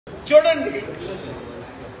చూడండి,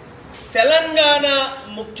 తెలంగాణ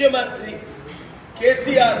ముఖ్యమంత్రి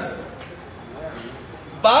కేసీఆర్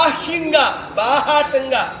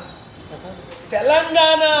బాహాటంగా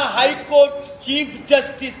Telangana high court chief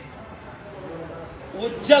justice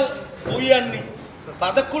Ujjal భూయాన్ని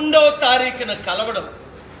 11వ తారీఖున కలవడం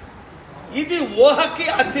ఇది ఊహకి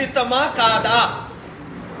అతీతమా కాదా?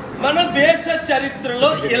 మన దేశ చరిత్రలో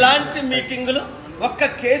ఇలాంటి మీటింగులు ఒక్క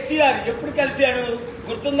కేసీఆర్ ఎప్పుడు కలిశాడు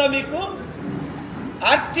గుర్తుందా మీకు?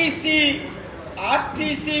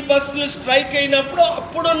 ఆర్టీసీ బస్సులు స్ట్రైక్ అయినప్పుడు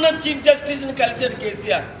అప్పుడున్న చీఫ్ జస్టిస్ ని కలిశాడు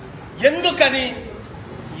కేసీఆర్. ఎందుకని?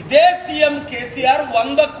 ఇదే సీఎం కేసీఆర్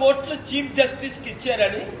 100 కోట్లు చీఫ్ జస్టిస్ కి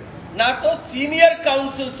ఇచ్చారని నాతో సీనియర్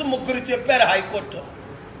కౌన్సిల్స్ 3 చెప్పారు హైకోర్టు.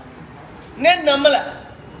 నేను నమ్మలే.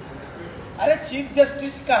 అరే చీఫ్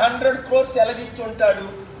జస్టిస్ కి 100 crores ఎలాగిచ్చి ఉంటాడు?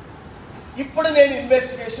 ఇప్పుడు నేను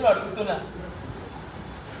ఇన్వెస్టిగేషన్ అడుగుతున్నా.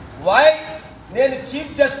 వై నేను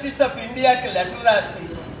చీఫ్ జస్టిస్ ఆఫ్ ఇండియాకి లెటర్ రాసి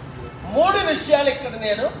 3 విషయాలు ఇక్కడ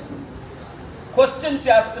నేను క్వశ్చన్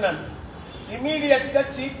చేస్తున్నాను. ఇమీడియట్ గా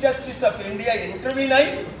chief justice of India intervene అయి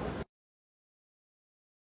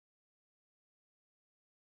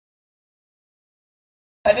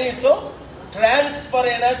కనీసం ట్రాన్స్ఫర్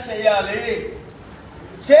అయినా చేయాలి.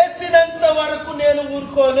 చేసినంత వరకు నేను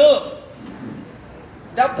ఊరుకోను.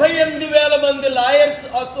 78,000 మంది లాయర్స్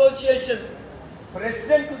అసోసియేషన్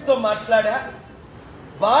ప్రెసిడెంట్లతో మాట్లాడా,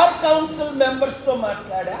 బార్ కౌన్సిల్ మెంబర్స్ తో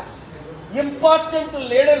మాట్లాడా, ఇంపార్టెంట్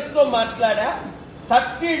లీడర్స్ తో మాట్లాడా.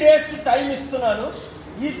 30 days టైం ఇస్తున్నాను.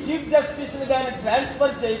 ఈ చీఫ్ జస్టిస్ ని కానీ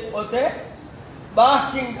ట్రాన్స్ఫర్ చేయకపోతే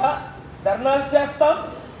బాహ్యంగా ధర్నాలు చేస్తాం,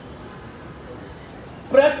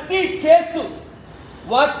 ప్రతి కేసు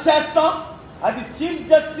వాచ్ చేస్తాం. అది చీఫ్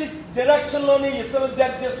జస్టిస్ డైరెక్షన్ లోని ఇతర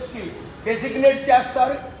జడ్జెస్ కి డెసిగ్నేట్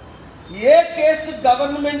చేస్తారు. ఏ కేసు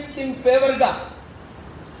గవర్నమెంట్ కి ఇన్ ఫేవర్ గా,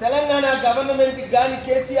 తెలంగాణ గవర్నమెంట్ కి కానీ,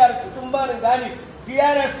 కేసీఆర్ కుటుంబానికి కానీ,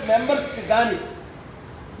 టిఆర్ఎస్ మెంబర్స్ కి కానీ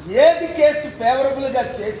ఏది కేసు ఫేవరబుల్ గా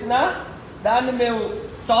చేసినా దాన్ని మేము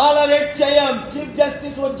టాలరేట్ చేయం. Chief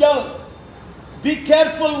justice Ujjal, be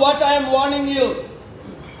careful what I'm warning you.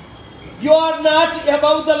 You are not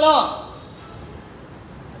above the law.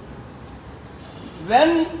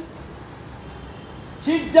 When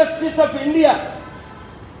Chief Justice of India,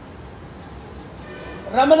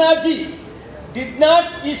 Ramanaji, did not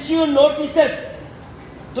issue notices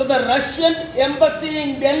to the Russian embassy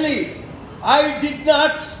in Delhi, I did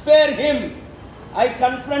not spare him. I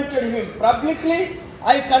confronted him publicly.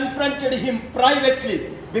 I confronted him privately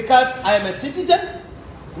because I am a citizen,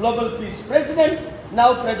 Global Peace President, now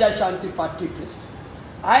Praja Shanti Party President.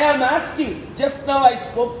 I am asking, just now I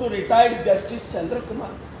spoke to retired Justice Chandra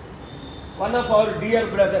Kumar, one of our dear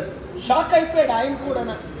brothers. Shock అయిపోయాడు ఆయన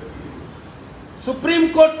కూడా. Supreme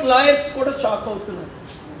court lawyers కూడా shock అవుతున్నారు.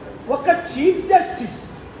 ఒక chief justice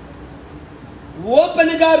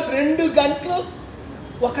open గా 2 గంటలు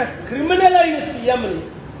ఒక criminal అయిన సీఎంని,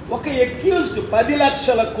 ఒక అక్యూజ్డ్ 10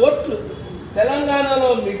 లక్షల కోట్లు, తెలంగాణలో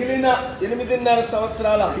మిగిలిన 8.5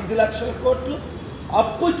 సంవత్సరాల 5 లక్షల కోట్లు,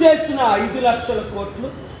 అప్పు చేసిన 5 లక్షల కోట్లు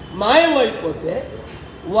మాయమైపోతే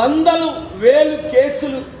 100,000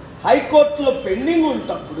 కేసులు హైకోర్టులో పెండింగ్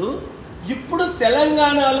ఉన్నప్పుడు ఇప్పుడు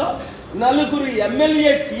తెలంగాణలో 4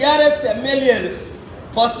 ఎమ్మెల్యే టిఆర్ఎస్ ఎమ్మెల్యేలు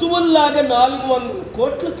పశువుల్లాగా 400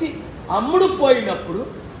 కోట్లకి అమ్ముడు పోయినప్పుడు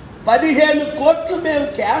 15 కోట్లు మేము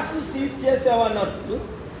cash seize చేసామన్నప్పుడు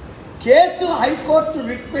case high court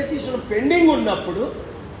writ petition pending ఉన్నప్పుడు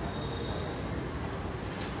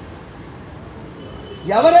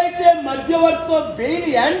ఎవరైతే మధ్యవర్తితో బెయిల్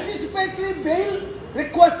యాంటిసిపేటరీ బెయిల్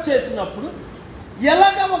రిక్వెస్ట్ చేసినప్పుడు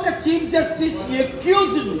ఎలాగ ఒక చీఫ్ జస్టిస్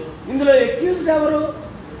అక్యూజ్డ్, ఇందులో అక్యూజ్డ్ ఎవరు?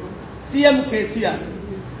 సీఎం కేసీఆర్.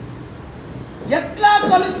 ఎట్లా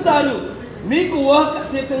కలుస్తారు? మీకు ఊహకు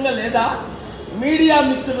అతీతంగా లేదా? మీడియా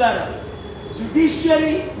మిత్రులారా,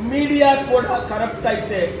 జ్యుడిషియరీ మీడియా కూడా కరప్ట్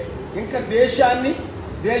అయితే ఇంకా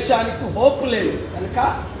దేశానికి హోప్ లేదు. కనుక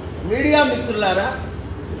మీడియా మిత్రులారా,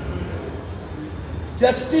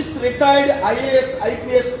 జస్టిస్ రిటైర్డ్ ఐఏఎస్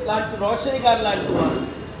ఐపీఎస్ లాంటి రోషయ్య గారు లాంటి వారు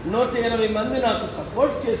 180 మంది నాకు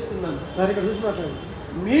సపోర్ట్ చేస్తున్నాను.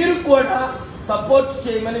 మీరు కూడా సపోర్ట్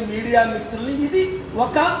చేయమని మీడియా మిత్రులు. ఇది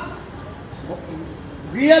ఒక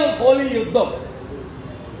రియల్ హోలీ యుద్ధం.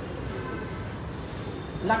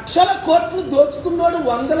 లక్షల కోట్లు దోచుకున్నాడు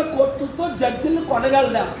 100 కోట్లతో జడ్జిలు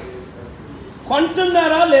కొనగలదా?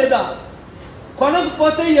 కొంటున్నారా లేదా?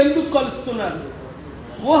 కొనకపోతే ఎందుకు కలుస్తున్నారు?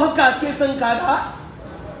 ఊహకు అతీతం కాదా?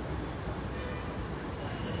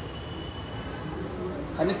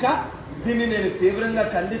 కనుక దీన్ని నేను తీవ్రంగా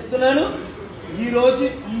ఖండిస్తున్నాను. ఈరోజు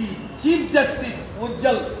ఈ చీఫ్ జస్టిస్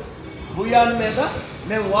ఉజ్జల్ భూయాన్ మీద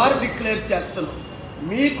మేము వార్ డిక్లేర్ చేస్తున్నాం.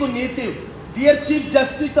 మీకు నీతి Dear Chief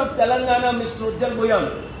Justice of Telangana, Mr. Ujjal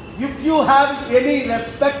Bhuyan, if you have any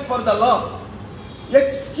respect for the law,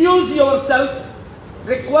 excuse yourself,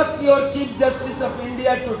 request your Chief Justice of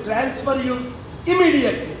India to transfer you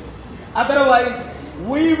immediately. Otherwise,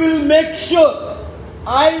 we will make sure,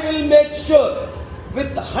 I will make sure,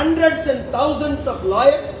 with hundreds and thousands of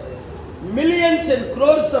lawyers, millions and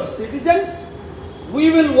crores of citizens, we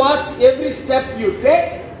will watch every step you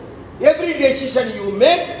take, every decision you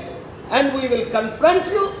make, and we will confront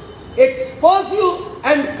you, expose you,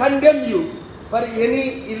 and condemn you for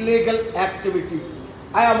any illegal activities.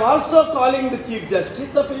 I am also calling the Chief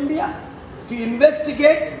Justice of India to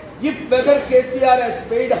investigate if whether KCR has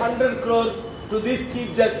paid 100 crore to this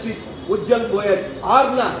Chief Justice Ujjal Bhuyan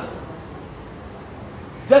or not.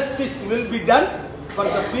 Justice will be done for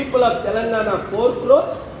the people of Telangana 4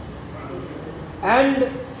 crores and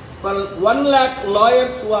for 1 lakh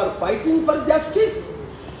lawyers who are fighting for justice,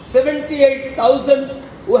 78,000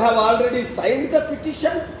 who have already signed the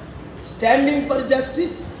petition standing for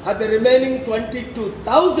justice, and the remaining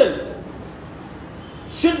 22,000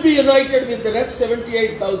 should be united with the rest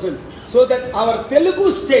 78,000 so that our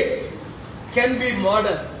Telugu states can be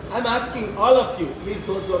modern. I am asking all of you, please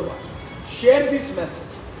those who are watching, share this message.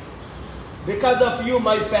 Because of you,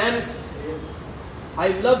 my fans, I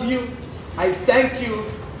love you, I thank you.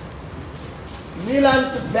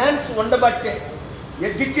 Meelanti fans undabatte,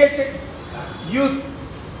 educated youth,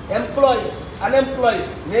 employees, unemployees,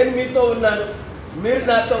 nenu meeto unnanu, meer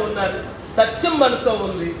nato unnaru, satyam manato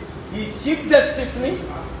undi. Ee Chief Justice ni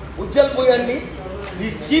Ujjal Bhuyan ni,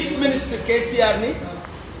 ee Chief Minister KCR ni,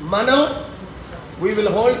 manam we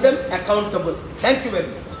will hold them accountable. Thank you very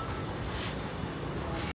much.